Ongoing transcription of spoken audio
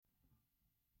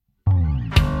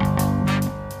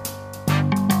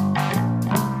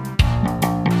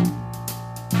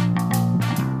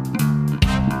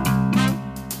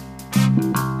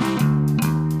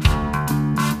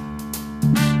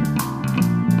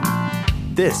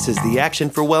This is the Action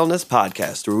for Wellness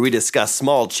podcast, where we discuss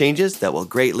small changes that will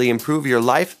greatly improve your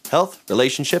life, health,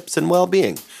 relationships, and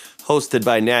well-being. Hosted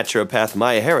by naturopath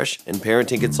Maya Harish and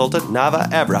parenting consultant Nava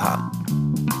Abraham.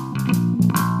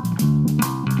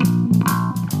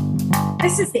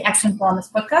 This is the Action for Wellness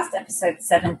podcast, episode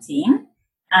 17.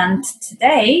 And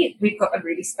today we've got a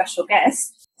really special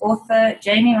guest, author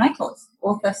Jamie Michaels,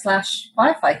 author /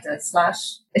 firefighter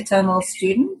 / eternal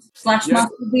student / master of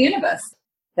the universe.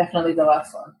 Definitely the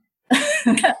last one.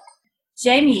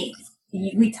 Jamie,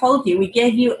 we told you, we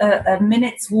gave you a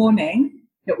minute's warning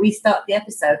that we start the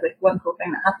episode with one cool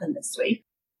thing that happened this week.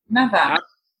 Nava,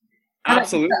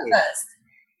 absolutely. First.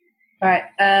 All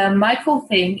right. My cool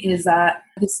thing is that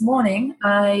this morning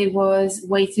I was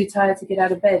way too tired to get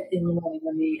out of bed in the morning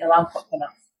when the alarm clock went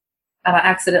off. And I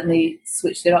accidentally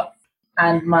switched it off.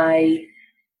 And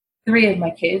three of my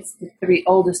kids, the three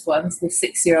oldest ones, the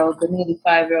 6-year-old, the nearly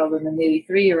 5-year-old, and the nearly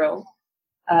 3-year-old,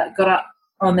 got up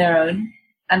on their own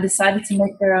and decided to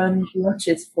make their own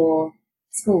lunches for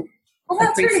school. Oh,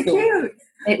 that's really cute.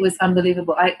 It was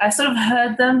unbelievable. I sort of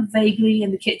heard them vaguely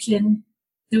in the kitchen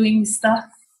doing stuff.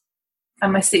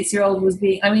 And my 6-year-old was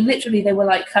literally they were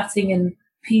like cutting and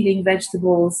peeling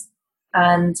vegetables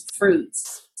and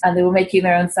fruits. And they were making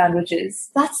their own sandwiches.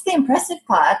 That's the impressive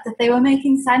part, that they were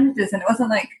making sandwiches and it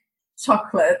wasn't like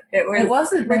chocolate. It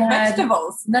wasn't with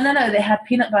vegetables. No. They had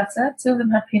peanut butter. 2 of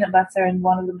them had peanut butter and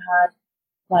one of them had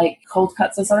like cold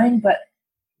cuts or something. But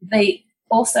they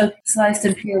also sliced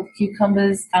and peeled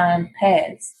cucumbers and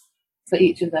pears for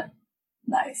each of them.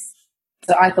 Nice.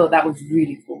 So I thought that was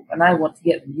really cool. And I want to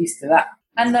get them used to that.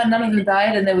 And none of them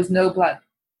died and there was no blood.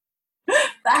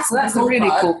 That's a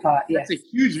really cool part. Yeah. That's a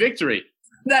huge victory.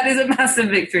 That is a massive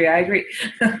victory. I agree.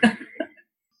 So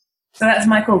that's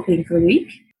my cool thing for the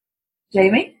week.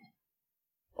 Jamie?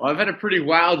 Well, I've had a pretty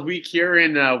wild week here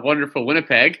in wonderful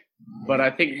Winnipeg, but I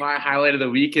think my highlight of the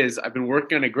week is I've been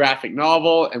working on a graphic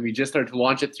novel, and we just started to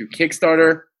launch it through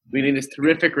Kickstarter. We had this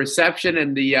terrific reception,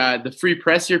 and the Free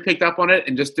Press here picked up on it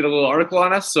and just did a little article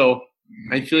on us, so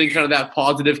I'm feeling kind of that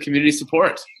positive community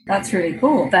support. That's really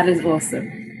cool. That is awesome.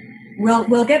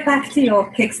 We'll get back to your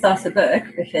Kickstarter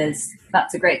book because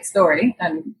that's a great story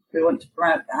and we want to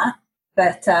promote that.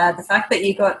 But the fact that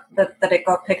you got that it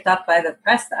got picked up by the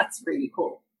press, that's really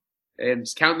cool. And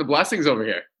just counting the blessings over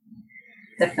here.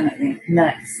 Definitely.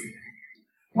 Nice.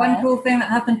 One cool thing that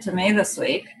happened to me this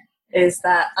week is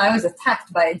that I was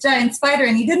attacked by a giant spider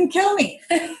and he didn't kill me.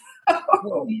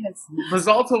 Oh, yes.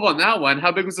 Mazal tov on that one.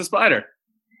 How big was the spider?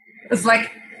 It was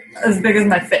like as big as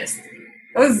my fist.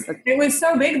 It was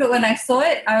so big that when I saw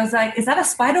it, I was like, is that a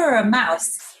spider or a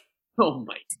mouse? Oh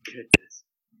my goodness.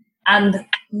 And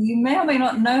you may or may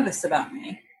not know this about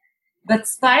me, but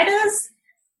spiders,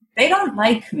 they don't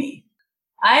like me.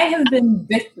 I have been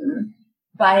bitten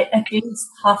by at least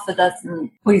half a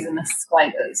dozen poisonous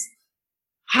spiders.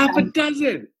 Half a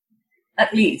dozen?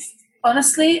 At least.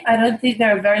 Honestly, I don't think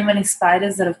there are very many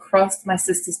spiders that have crossed my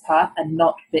sister's path and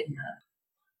not bitten her.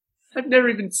 I've never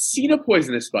even seen a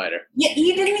poisonous spider. Yeah,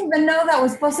 you didn't even know that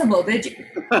was possible, did you?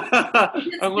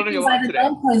 I'm learning a lot today.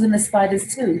 Non-poisonous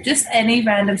spiders too. Just any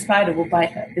random spider will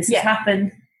bite her. This has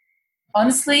happened.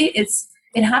 Honestly,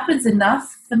 it happens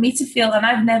enough for me to feel, and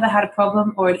I've never had a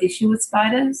problem or an issue with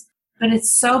spiders, but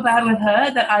it's so bad with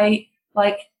her that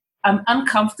I'm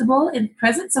uncomfortable in the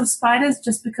presence of spiders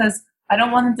just because I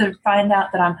don't want them to find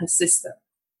out that I'm her sister.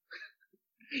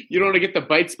 You don't want to get the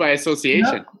bites by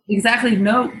association. No, exactly.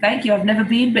 No, thank you. I've never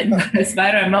been bitten by a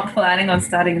spider. I'm not planning on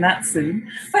starting that soon.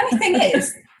 Funny thing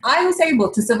is, I was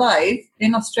able to survive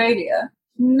in Australia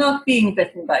not being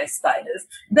bitten by spiders.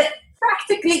 But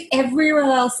practically everywhere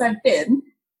else I've been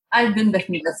bitten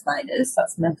by spiders.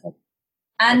 That's mental.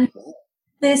 And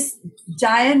this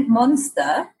giant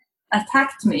monster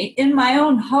attacked me in my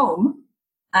own home.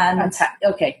 And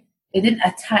okay. It didn't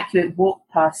attack you. It walked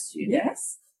past you.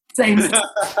 Yes. Same.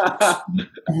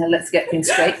 Let's get things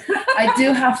straight. I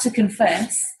do have to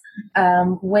confess,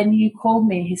 when you called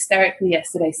me hysterically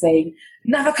yesterday saying,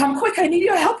 Nava, come quick, I need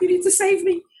your help, you need to save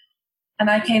me. And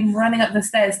I came running up the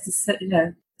stairs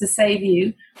to save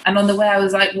you. And on the way I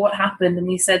was like, what happened? And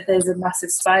you said there's a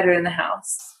massive spider in the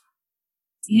house.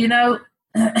 You know,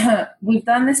 we've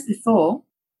done this before.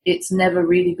 It's never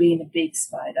really been a big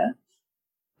spider.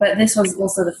 But this was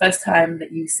also the first time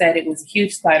that you said it was a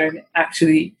huge spider, and it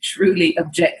actually, truly,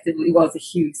 objectively was a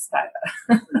huge spider.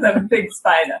 A big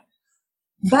spider.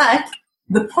 But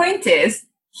the point is,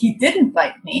 he didn't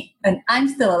bite me, and I'm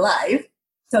still alive.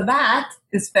 So that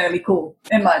is fairly cool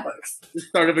in my books. The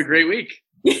start of a great week.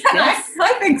 Yes,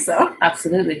 I think so.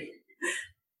 Absolutely.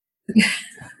 It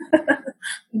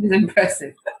is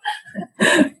impressive.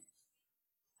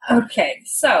 Okay,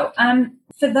 so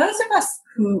for those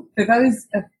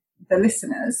of the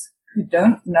listeners who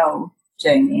don't know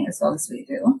Jamie as well as we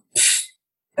do,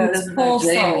 those poor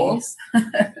souls,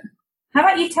 how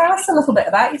about you tell us a little bit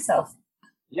about yourself?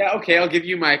 Yeah, okay, I'll give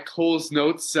you my Coles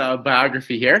Notes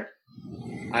biography here.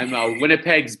 I'm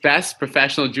Winnipeg's best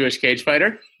professional Jewish cage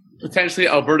fighter, potentially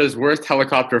Alberta's worst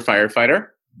helicopter firefighter,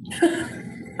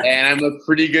 and I'm a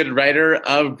pretty good writer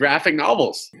of graphic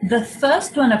novels. The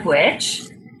first one of which,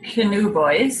 Canoe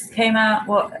Boys, came out,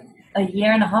 a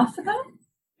year and a half ago?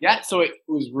 Yeah, so it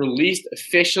was released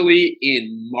officially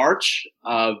in March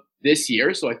of this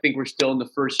year, so I think we're still in the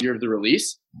first year of the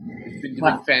release. It's been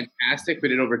doing fantastic. We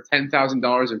did over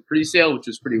 $10,000 in pre-sale, which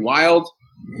was pretty wild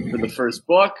for the first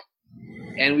book.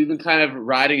 And we've been kind of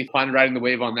riding the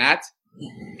wave on that.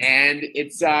 And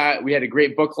it's we had a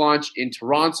great book launch in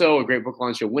Toronto, a great book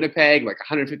launch in Winnipeg, like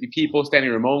 150 people standing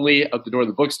room only out the door of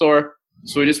the bookstore.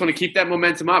 So we just want to keep that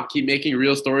momentum up, keep making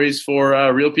real stories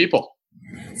for real people.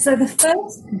 So the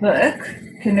first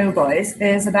book, Canoe Boys,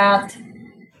 is about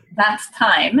that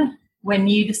time when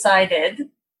you decided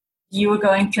you were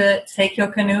going to take your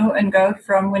canoe and go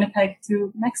from Winnipeg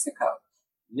to Mexico.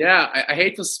 Yeah, I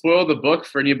hate to spoil the book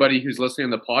for anybody who's listening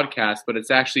on the podcast, but it's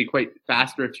actually quite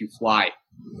faster if you fly.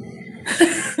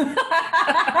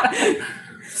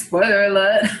 Spoiler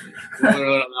alert. Spoiler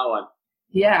alert on that one.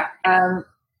 Yeah,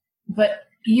 but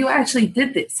you actually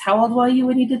did this. How old were you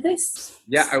when you did this?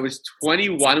 Yeah, I was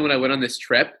 21 when I went on this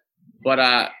trip,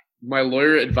 but my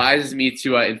lawyer advises me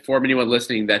to inform anyone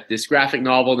listening that this graphic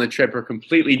novel and the trip are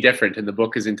completely different and the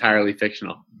book is entirely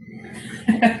fictional.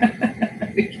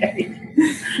 Okay.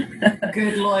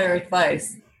 Good lawyer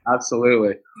advice.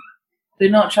 Absolutely. Do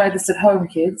not try this at home,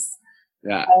 kids.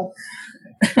 Yeah.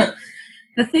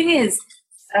 The thing is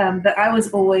that I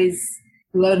was always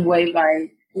blown away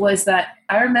by was that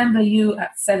I remember you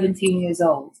at 17 years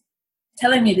old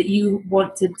telling me that you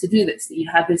wanted to do this, that you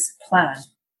had this plan.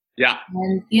 Yeah.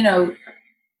 And,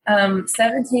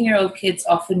 17-year-old kids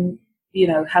often,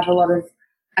 have a lot of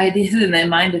ideas in their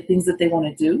mind of things that they want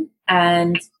to do.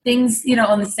 And things,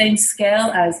 on the same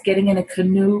scale as getting in a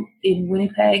canoe in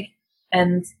Winnipeg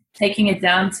and taking it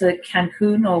down to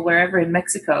Cancun or wherever in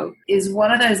Mexico is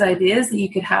one of those ideas that you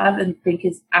could have and think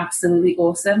is absolutely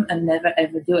awesome and never,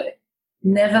 ever do it.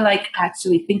 Never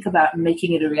actually think about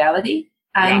making it a reality.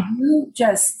 And you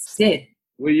just did.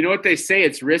 Well, you know what they say?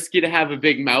 It's risky to have a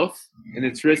big mouth and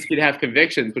it's risky to have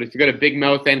convictions. But if you've got a big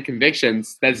mouth and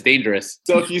convictions, that's dangerous.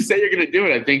 So if you say you're going to do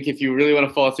it, I think if you really want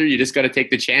to follow through, you just got to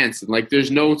take the chance. And there's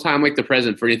no time like the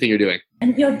present for anything you're doing.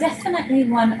 And you're definitely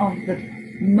one of the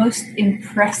most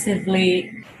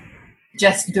impressively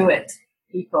just do it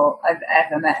people I've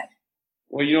ever met.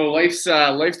 Well, life's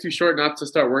too short not to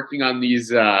start working on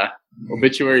these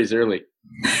obituaries early.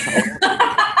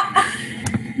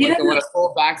 I want a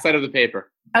full backside of the paper.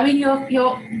 I mean,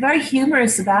 you're very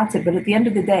humorous about it, but at the end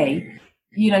of the day,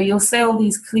 you'll say all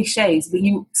these cliches, but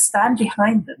you stand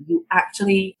behind them. You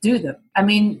actually do them. I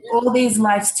mean, all these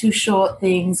life's too short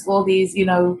things, all these,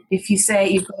 if you say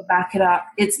it, you've got to back it up.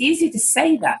 It's easy to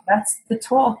say that. That's the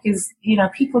talk is,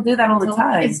 people do that all the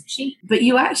time. It's cheap. But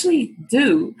you actually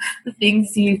do the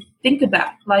things you think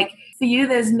about. For you,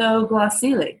 there's no glass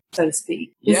ceiling, so to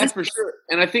speak. Yeah, for sure.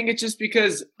 And I think it's just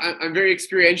because I'm very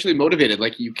experientially motivated.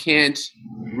 You can't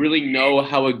really know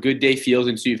how a good day feels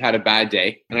until you've had a bad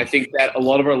day. And I think that a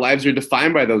lot of our lives are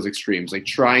defined by those extremes,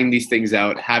 trying these things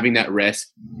out, having that risk.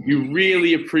 You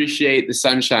really appreciate the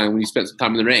sunshine when you spend some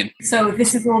time in the rain. So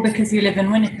this is all because you live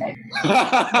in Winnipeg. So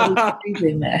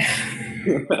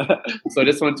I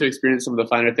just want to experience some of the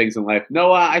finer things in life.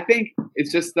 No, I think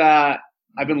it's just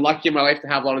I've been lucky in my life to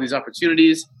have a lot of these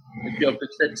opportunities. I feel to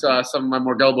trick some of my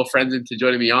more gullible friends into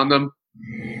joining me on them.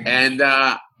 And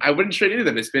I wouldn't trade any of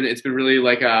them. It's been really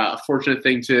a fortunate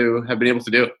thing to have been able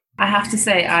to do. I have to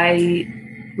say, I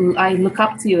look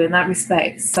up to you in that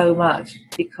respect so much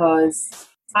because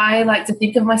I like to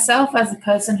think of myself as a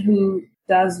person who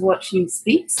does what she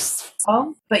speaks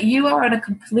of, but you are on a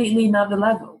completely another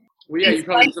level. Well, yeah, you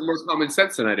probably have some more common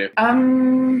sense than I do.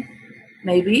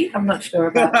 Maybe. I'm not sure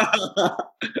about that.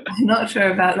 I'm not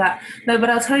sure about that. No, but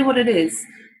I'll tell you what it is.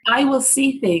 I will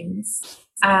see things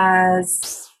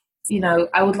as,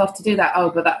 I would love to do that. Oh,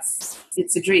 but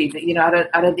it's a dream. I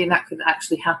don't think that could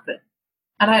actually happen.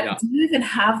 And do you even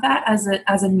have that as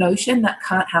a notion that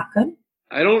can't happen?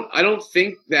 I don't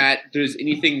think that there's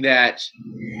anything that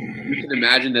you can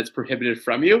imagine that's prohibited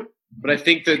from you. But I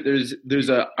think that there's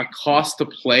a cost to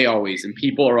play always, and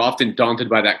people are often daunted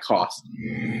by that cost.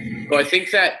 So I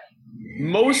think that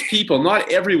most people,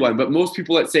 not everyone, but most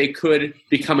people, let's say, could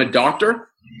become a doctor,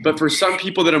 But for some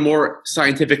people that are more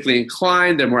scientifically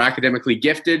inclined, they're more academically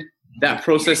gifted, that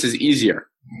process is easier.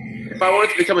 If I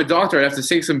wanted to become a doctor, I'd have to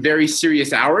sink some very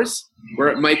serious hours where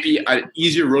it might be an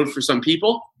easier road for some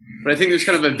people. But I think there's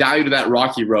kind of a value to that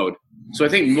rocky road. So I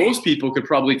think most people could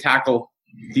probably tackle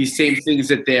these same things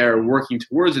that they're working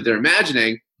towards, that they're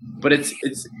imagining, but it's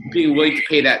being willing to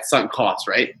pay that sunk cost,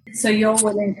 right? So you're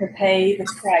willing to pay the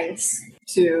price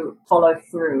to follow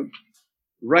through.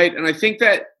 Right, and I think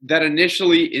that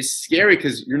initially is scary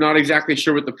because you're not exactly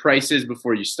sure what the price is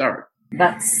before you start.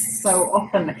 That's so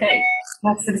often the case.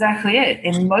 That's exactly it.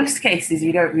 In most cases,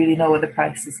 you don't really know what the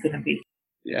price is going to be.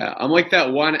 Yeah, I'm like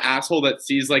that one asshole that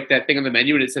sees like that thing on the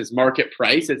menu and it says market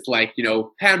price. It's like,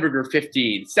 hamburger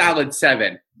 15, salad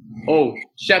 7. Oh,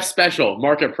 chef special,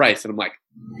 market price. And I'm like,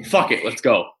 fuck it, let's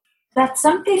go. That's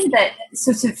something that,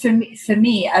 for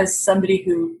me, as somebody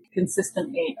who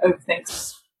consistently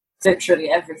overthinks literally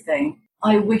everything,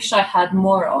 I wish I had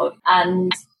more of.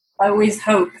 And I always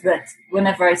hope that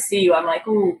whenever I see you, I'm like,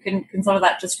 oh, can some of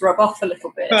that just rub off a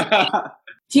little bit?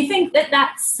 Do you think that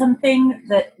that's something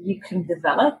that you can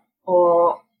develop,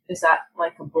 or is that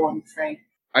like a born trait?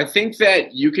 I think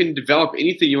that you can develop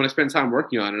anything you want to spend time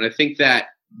working on. And I think that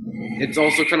it's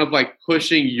also kind of like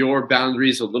pushing your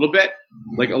boundaries a little bit.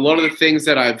 Like a lot of the things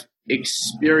that I've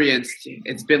experienced,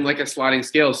 it's been like a sliding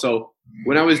scale. So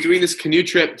when I was doing this canoe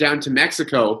trip down to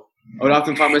Mexico, I would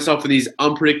often find myself in these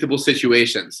unpredictable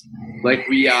situations. Like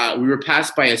we were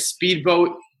passed by a speedboat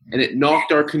and it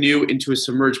knocked our canoe into a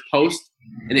submerged post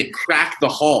and it cracked the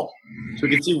hull. So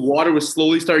we could see water was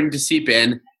slowly starting to seep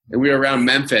in, and we were around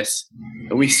Memphis.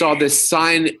 And we saw this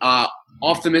sign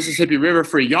off the Mississippi River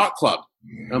for a yacht club.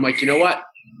 And I'm like, you know what?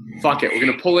 Fuck it. We're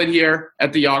going to pull in here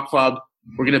at the yacht club.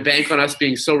 We're going to bank on us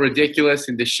being so ridiculous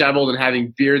and disheveled and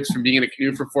having beards from being in a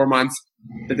canoe for 4 months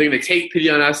that they're going to take pity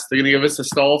on us. They're going to give us a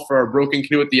stall for our broken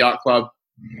canoe at the yacht club,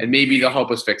 and maybe they'll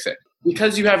help us fix it.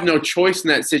 Because you have no choice in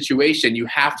that situation, you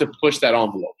have to push that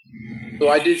envelope. So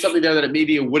I did something there that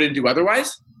maybe I wouldn't do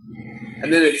otherwise.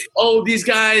 And then it's, oh, these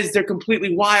guys, they're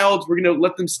completely wild. We're going to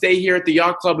let them stay here at the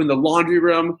yacht club in the laundry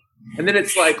room. And then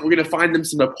it's like, we're going to find them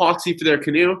some epoxy for their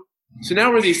canoe. So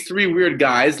now we're these 3 weird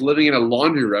guys living in a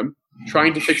laundry room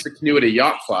trying to fix a canoe at a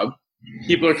yacht club.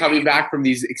 People are coming back from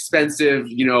these expensive,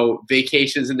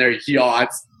 vacations in their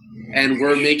yachts. And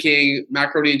we're making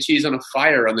macaroni and cheese on a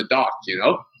fire on the dock,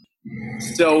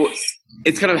 So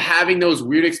it's kind of having those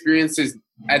weird experiences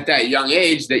at that young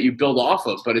age that you build off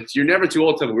of, but you're never too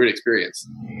old to have a weird experience.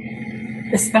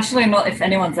 Especially not if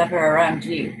anyone's ever around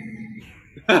you.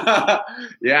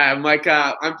 Yeah, I'm like,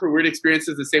 I'm for weird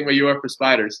experiences the same way you are for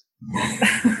spiders.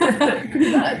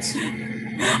 Pretty much.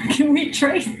 Can we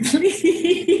trade,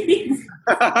 please?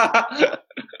 I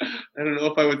don't know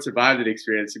if I would survive that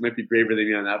experience. You might be braver than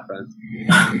me on that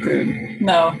front.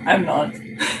 No, I'm not.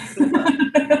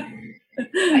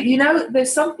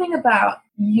 There's something about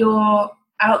your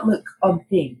outlook on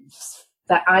things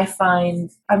that I find,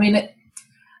 I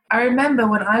remember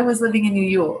when I was living in New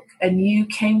York and you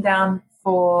came down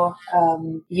for,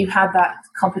 you had that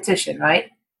competition, right?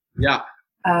 Yeah.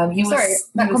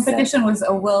 That competition was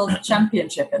a world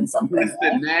championship in something. It's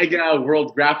the NAGA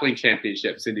World Grappling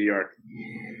Championships in New York.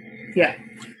 Yeah.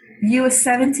 You were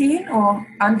 17 or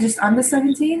just under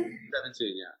 17? 17,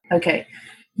 yeah. Okay.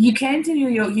 You came to New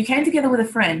York, you came together with a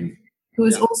friend who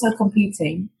was also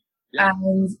competing. Yeah.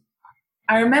 And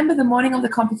I remember the morning of the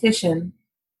competition,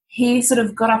 he sort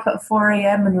of got up at 4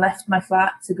 a.m. and left my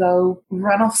flat to go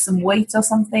run off some weight or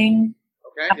something.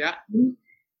 Okay, yeah.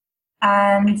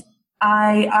 And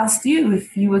I asked you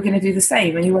if you were going to do the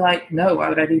same. And you were like, no, why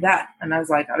would I do that? And I was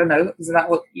like, I don't know. Isn't that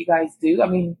what you guys do?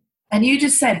 And you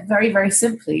just said very, very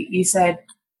simply, you said,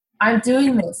 I'm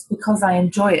doing this because I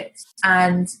enjoy it.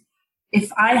 And if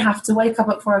I have to wake up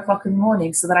at 4 o'clock in the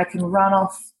morning so that I can run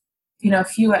off, a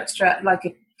few extra, like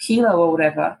a kilo or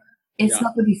whatever, it's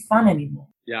not going to be fun anymore.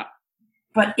 Yeah.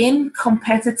 But in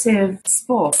competitive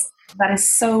sports, that is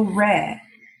so rare.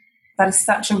 That is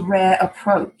such a rare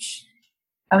approach.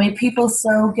 People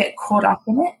so get caught up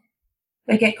in it.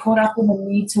 They get caught up in the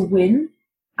need to win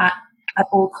at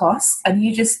all costs. And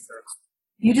you just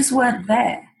weren't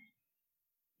there.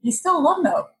 He's still on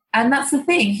though. And that's the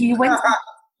thing. He went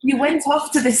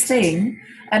off to this thing,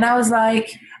 and I was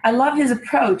like, I love his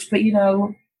approach, but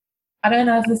I don't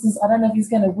know if he's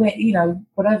going to win,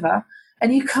 whatever.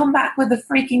 And you come back with a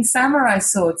freaking samurai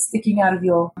sword sticking out of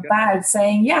your bag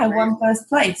saying, yeah, I won first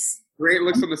place. Great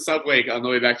looks on the subway on the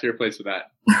way back to your place with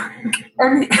that.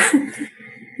 And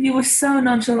you were so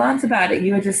nonchalant about it.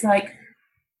 You were just like,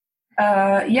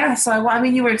 so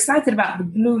you were excited about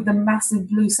the massive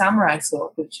blue samurai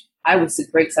sword, which I was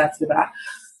super excited about.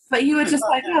 But you were just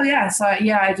like, oh yeah, so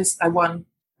yeah, I won.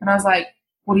 And I was like,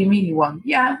 what do you mean you won?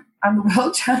 Yeah, I'm the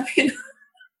world champion.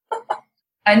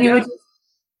 And you were just,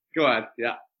 Go ahead.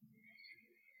 Yeah.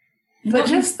 but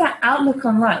just that outlook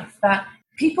on life, that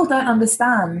people don't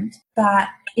understand that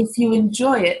if you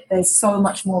enjoy it, there's so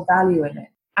much more value in it.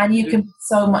 And you can be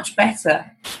so much better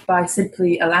by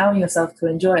simply allowing yourself to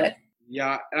enjoy it.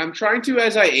 Yeah, and I'm trying to,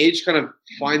 as I age, kind of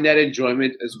find that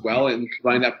enjoyment as well and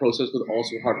combine that process with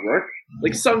also hard work.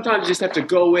 Like sometimes you just have to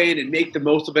go in and make the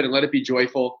most of it and let it be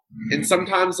joyful. And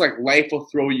sometimes like life will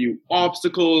throw you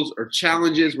obstacles or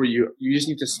challenges where you just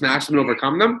need to smash them and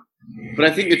overcome them. But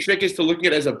I think the trick is to looking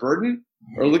at it as a burden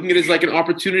or looking at it as like an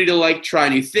opportunity to like try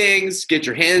new things, get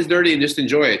your hands dirty and just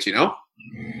enjoy it, you know?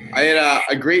 I had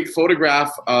a great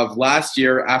photograph of last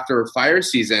year after fire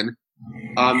season.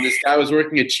 This guy was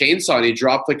working a chainsaw and he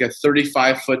dropped like a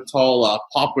 35-foot tall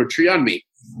poplar tree on me.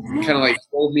 It kind of like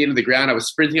pulled me into the ground. I was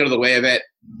sprinting out of the way of it,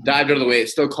 dived out of the way. It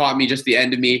still caught me just the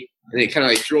end of me. And it kind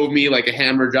of like drove me like a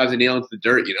hammer drives a nail into the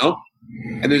dirt, you know?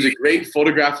 And there's a great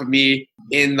photograph of me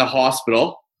in the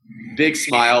hospital. Big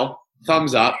smile,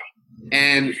 thumbs up.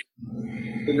 And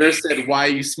the nurse said, "Why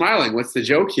are you smiling? What's the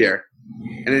joke here?"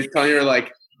 And it's telling her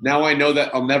like, now I know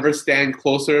that I'll never stand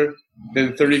closer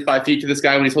than 35 feet to this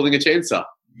guy when he's holding a chainsaw.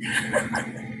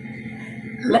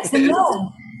 Lesson learned.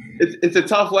 It's a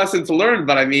tough lesson to learn,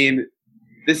 but I mean,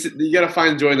 you got to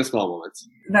find joy in the small moments.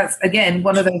 That's, again,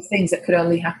 one of those things that could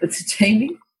only happen to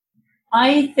Jamie.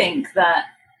 I think that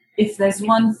if there's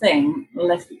one thing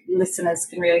listeners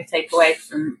can really take away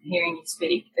from hearing you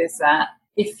speak is that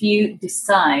if you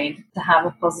decide to have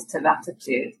a positive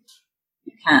attitude,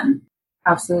 you can.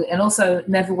 Absolutely. And also,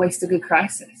 never waste a good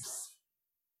crisis.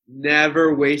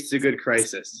 Never waste a good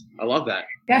crisis. I love that.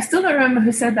 Yeah, I still don't remember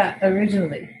who said that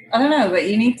originally. I don't know, but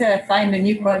you need to find a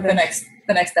new quote the next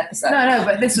episode. No,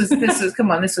 but this was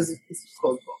come on, this was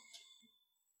called for.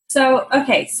 So,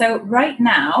 okay, so right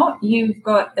now you've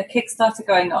got a Kickstarter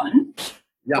going on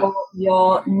for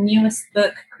your newest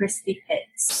book, Christy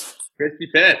Pitts. Christy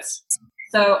Pitts.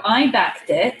 So I backed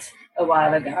it a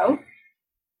while ago.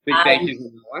 Big thank you to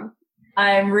everyone.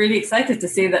 I'm really excited to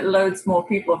see that loads more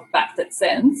people have backed it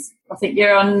since. I think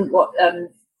you're on,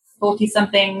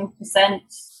 40-something%?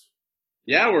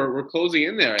 Yeah, we're closing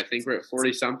in there. I think we're at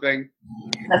 40-something.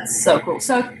 That's so cool.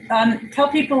 So tell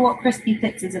people what Christy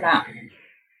Pitts is about.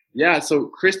 Yeah, so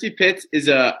Christy Pitts is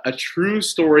a true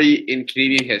story in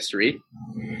Canadian history.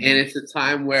 And it's a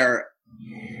time where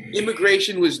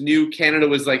immigration was new. Canada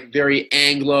was like very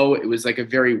Anglo. It was like a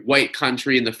very white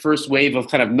country. And the first wave of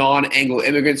kind of non-Anglo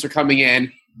immigrants are coming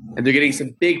in. And they're getting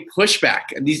some big pushback.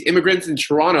 And these immigrants in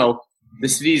Toronto, the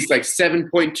city's like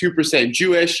 7.2%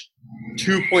 Jewish,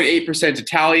 2.8%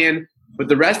 Italian. But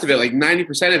the rest of it, like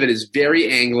 90% of it is very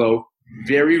Anglo,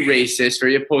 very racist,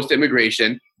 very opposed to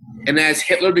immigration. And as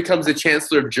Hitler becomes the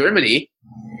Chancellor of Germany,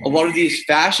 a lot of these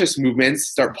fascist movements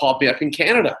start popping up in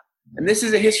Canada. And this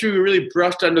is a history we really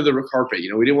brushed under the carpet.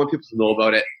 You know, we didn't want people to know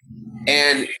about it.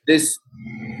 And these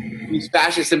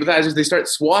fascist sympathizers, they start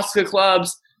swastika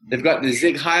clubs. They've got the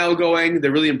Sieg Heil going.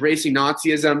 They're really embracing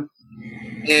Nazism.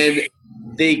 And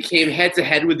they came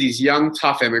head-to-head with these young,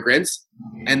 tough immigrants.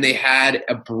 And they had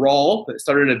a brawl that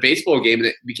started in a baseball game. And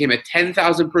it became a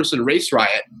 10,000-person race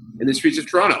riot in the streets of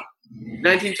Toronto.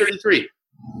 1933.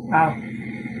 Wow.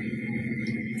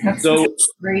 That's the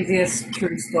craziest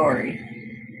true story.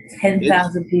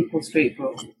 10,000 people street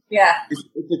brawl. Yeah.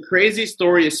 It's a crazy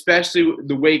story, especially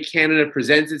the way Canada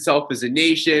presents itself as a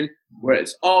nation, where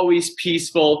it's always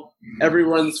peaceful,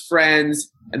 everyone's friends,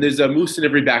 and there's a moose in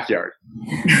every backyard.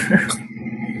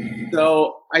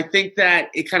 So I think that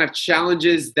it kind of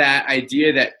challenges that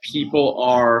idea that people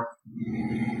are,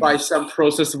 by some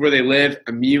process of where they live,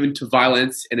 immune to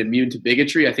violence and immune to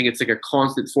bigotry. I think it's like a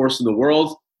constant force in the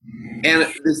world. And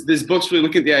this book's really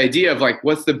looking at the idea of like,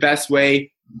 what's the best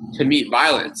way to meet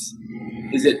violence?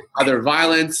 Is it other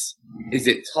violence? Is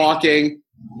it talking?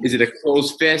 Is it a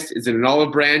closed fist? Is it an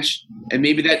olive branch? And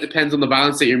maybe that depends on the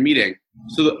violence that you're meeting.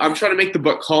 So I'm trying to make the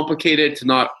book complicated to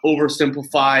not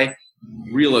oversimplify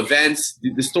real events.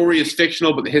 The story is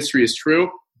fictional, but the history is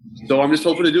true. So I'm just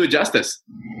hoping to do it justice.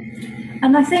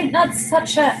 And I think that's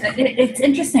it's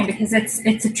interesting because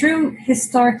it's a true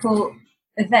historical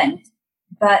event,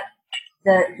 but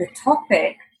the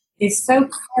topic is so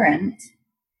current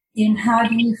in how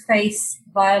do you face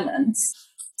violence.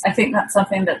 I think that's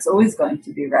something that's always going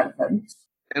to be relevant.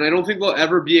 And I don't think there'll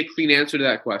ever be a clean answer to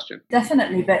that question.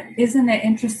 Definitely, but isn't it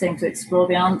interesting to explore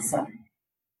the answer?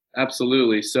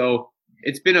 Absolutely. So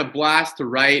it's been a blast to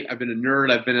write. I've been a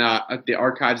nerd. I've been at the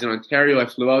archives in Ontario. I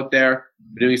flew out there,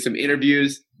 been doing some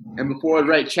interviews. And before I'd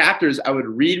write chapters, I would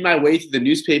read my way through the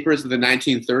newspapers of the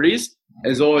 1930s,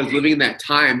 as though I was living in that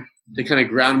time to kind of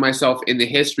ground myself in the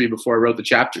history before I wrote the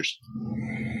chapters.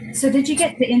 So did you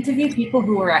get to interview people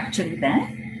who were actually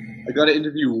there? I got to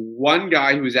interview one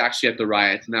guy who was actually at the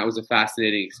riots, and that was a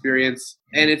fascinating experience.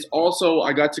 And it's also,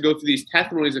 I got to go through these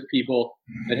testimonies of people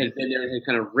that had been there and had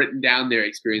kind of written down their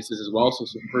experiences as well, so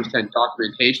some first-hand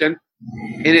documentation.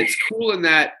 And it's cool in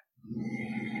that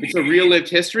it's a real lived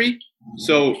history,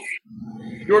 so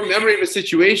your memory of a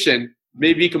situation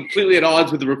may be completely at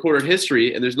odds with the recorded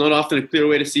history, and there's not often a clear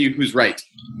way to see who's right.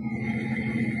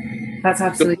 That's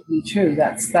absolutely true.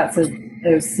 That's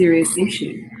a serious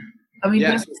issue. I mean,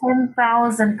 Yes. the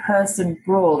 10,000 person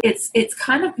brawl, it's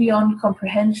kind of beyond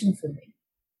comprehension for me.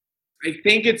 I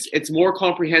think it's more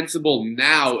comprehensible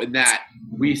now in that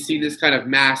we've seen this kind of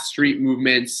mass street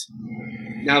movements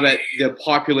now that the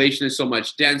population is so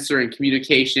much denser and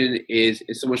communication is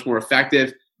so much more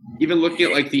effective. Even looking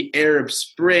at like the Arab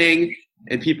Spring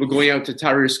and people going out to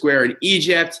Tahrir Square in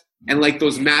Egypt and like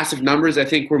those massive numbers, I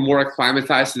think we're more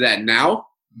acclimatized to that now.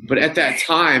 But at that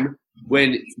time,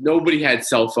 when nobody had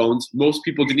cell phones, most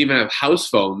people didn't even have house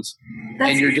phones.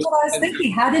 That's And you're just- what I was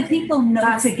thinking. How did people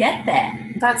know to get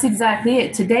there? That's exactly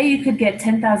it. Today you could get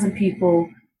 10,000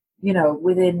 people,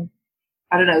 within,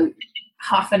 I don't know,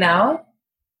 half an hour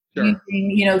Sure.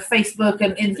 using, Facebook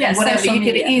and Yeah, whatever. social You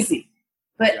could media. easy.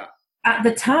 But Yeah. at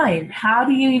the time, how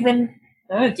do you even...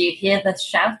 Oh, do you hear the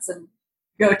shouts and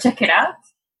go check it out?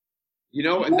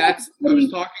 And that's, I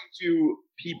was talking to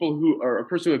people who are a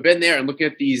person who have been there and looking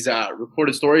at these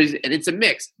recorded stories, and it's a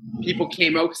mix. People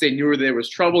came out because they knew there was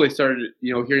trouble. They started,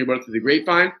 hearing about it through the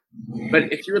grapevine.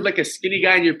 But if you were like a skinny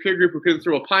guy in your peer group who couldn't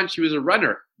throw a punch, he was a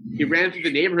runner. He ran through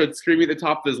the neighborhood screaming at the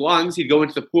top of his lungs. He'd go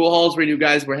into the pool halls where he knew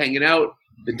guys were hanging out,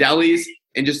 the delis,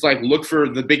 and just like look for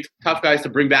the big tough guys to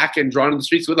bring back and draw into the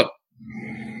streets with him.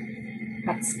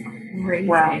 That's crazy.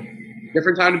 Wow.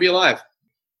 Different time to be alive.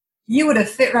 You would have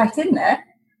fit right in there.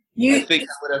 I think it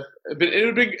would have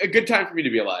been a good time for me to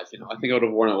be alive. I think I would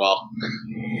have worn it well.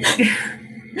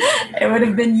 It would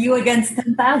have been you against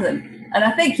 10,000. And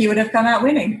I think you would have come out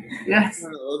winning. Yes.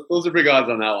 Those are big odds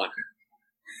on that one.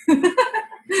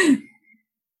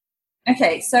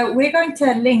 Okay, so we're going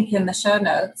to link in the show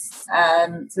notes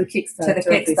To the Kickstarter. to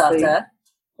the Kickstarter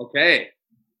Okay.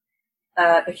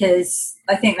 because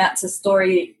I think that's a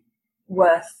story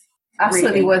worth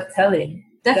Absolutely reading. worth telling.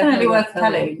 Definitely worth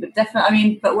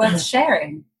telling, but worth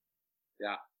sharing.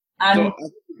 Yeah. And So I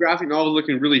think the graphic novel is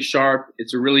looking really sharp.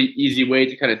 It's a really easy way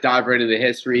to kind of dive right into the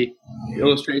history. The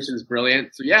illustration is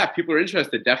brilliant. So yeah, if people are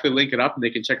interested, definitely link it up and they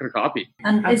can check out a copy.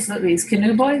 Absolutely. Is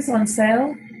Canoe Boys on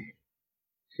sale?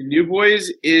 Canoe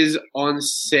Boys is on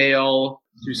sale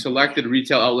through selected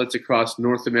retail outlets across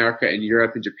North America and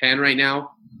Europe and Japan right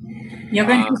now. you're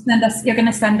going to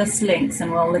send us links,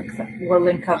 and we'll link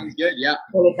up Sounds good, yeah.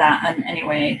 all of that. And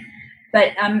anyway,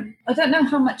 but I don't know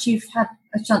how much you've had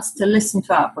a chance to listen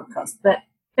to our podcast, but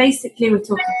basically we're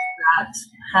talking about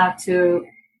how to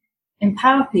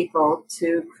empower people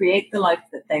to create the life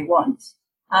that they want.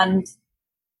 And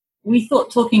we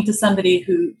thought talking to somebody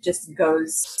who just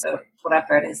goes for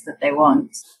whatever it is that they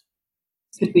want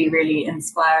could be really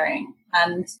inspiring.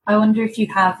 And I wonder if you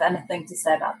have anything to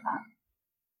say about that.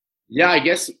 Yeah, I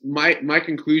guess my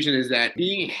conclusion is that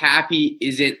being happy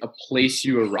isn't a place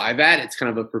you arrive at. It's kind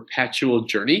of a perpetual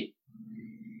journey.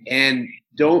 And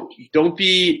don't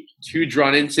be too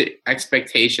drawn into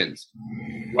expectations.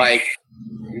 Like,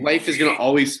 life is going to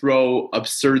always throw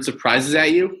absurd surprises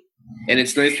at you. And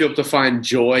it's nice to be able to find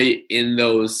joy in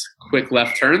those quick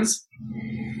left turns.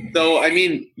 So,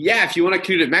 yeah, if you want to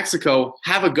canoe to Mexico,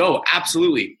 have a go.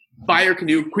 Absolutely. Buy your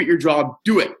canoe, quit your job,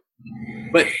 do it.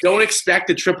 But don't expect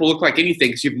the trip will look like anything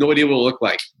because you have no idea what it will look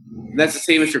like. And that's the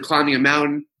same if you're climbing a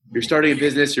mountain, you're starting a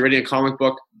business, you're writing a comic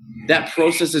book. That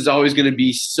process is always going to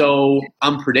be so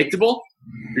unpredictable.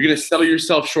 You're going to sell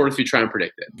yourself short if you try and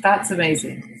predict it. That's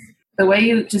amazing. The way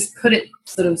you just put it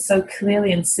sort of so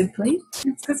clearly and simply.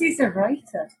 It's because he's a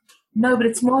writer. No, but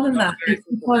it's more than that. It's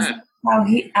because of how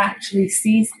he actually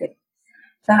sees things.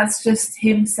 That's just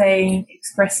him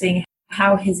expressing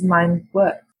how his mind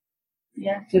works.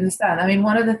 Yeah. Do you understand?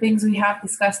 One of the things we have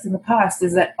discussed in the past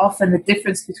is that often the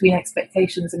difference between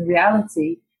expectations and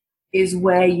reality is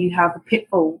where you have the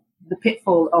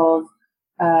pitfall of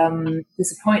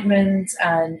disappointment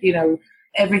and,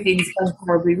 everything's gone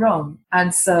horribly wrong.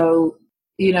 And so,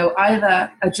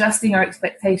 either adjusting our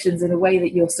expectations in a way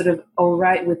that you're sort of all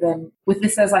right with them, with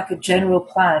this as like a general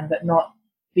plan, but not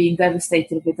being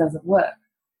devastated if it doesn't work.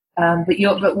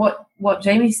 But what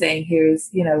Jamie's saying here is,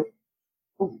 you know,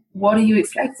 what are you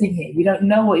expecting here? You don't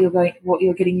know what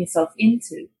you're getting yourself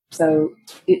into. So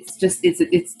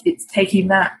it's taking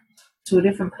that to a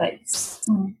different place.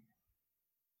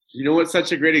 You know what's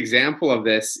such a great example of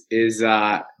this is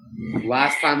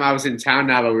last time I was in town,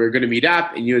 Nava, we were going to meet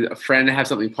up, and you had a friend have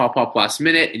something pop up last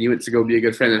minute, and you went to go be a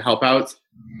good friend and help out.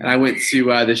 And I went to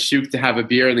the Shook to have a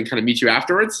beer and then kind of meet you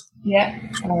afterwards. Yeah.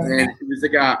 And it was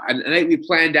like a night we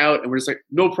planned out, and we're just like,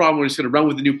 no problem, we're just going to run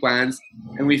with the new plans.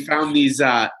 And we found these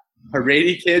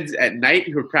Haredi kids at night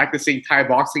who were practicing Thai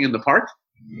boxing in the park.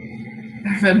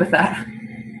 I remember that.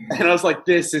 And I was like,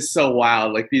 this is so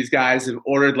wild. Like, these guys have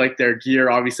ordered like their gear,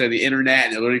 obviously, on the internet,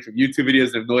 and they're learning from YouTube videos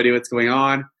and have no idea what's going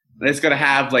on. And it's going to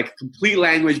have like a complete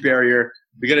language barrier.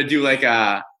 We got to do like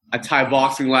a Thai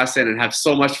boxing lesson and have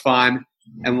so much fun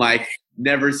and like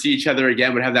never see each other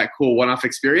again, but have that cool one-off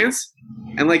experience.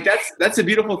 And like, that's a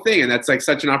beautiful thing. And that's like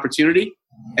such an opportunity.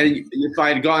 And if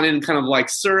I had gone in kind of like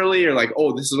surly or like,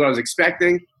 oh, this is what I was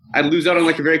expecting, I'd lose out on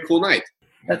like a very cool night.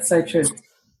 That's so true.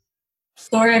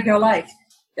 Story of your life,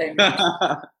 Jamie.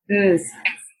 It is.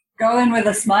 Go in with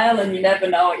a smile and you never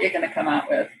know what you're going to come out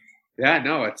with. Yeah,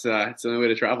 no, it's the only way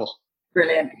to travel.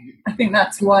 Brilliant. I think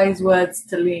that's wise words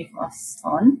to leave us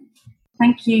on.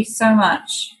 Thank you so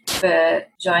much for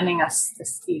joining us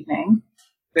this evening.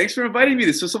 Thanks for inviting me.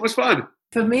 This was so much fun.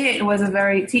 For me, it was a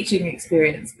very teaching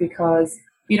experience because,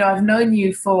 you know, I've known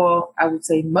you for, I would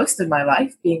say, most of my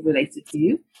life, being related to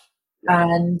you.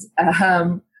 And,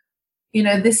 you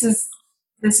know, this has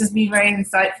been very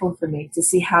insightful for me to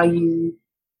see how you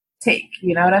tick.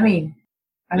 You know what I mean?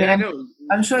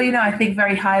 I'm sure you know, I think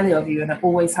very highly of you and I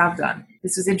always have done.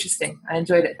 This was interesting. I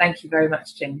enjoyed it. Thank you very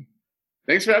much, Jamie.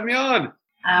 Thanks for having me on.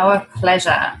 Our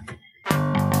pleasure.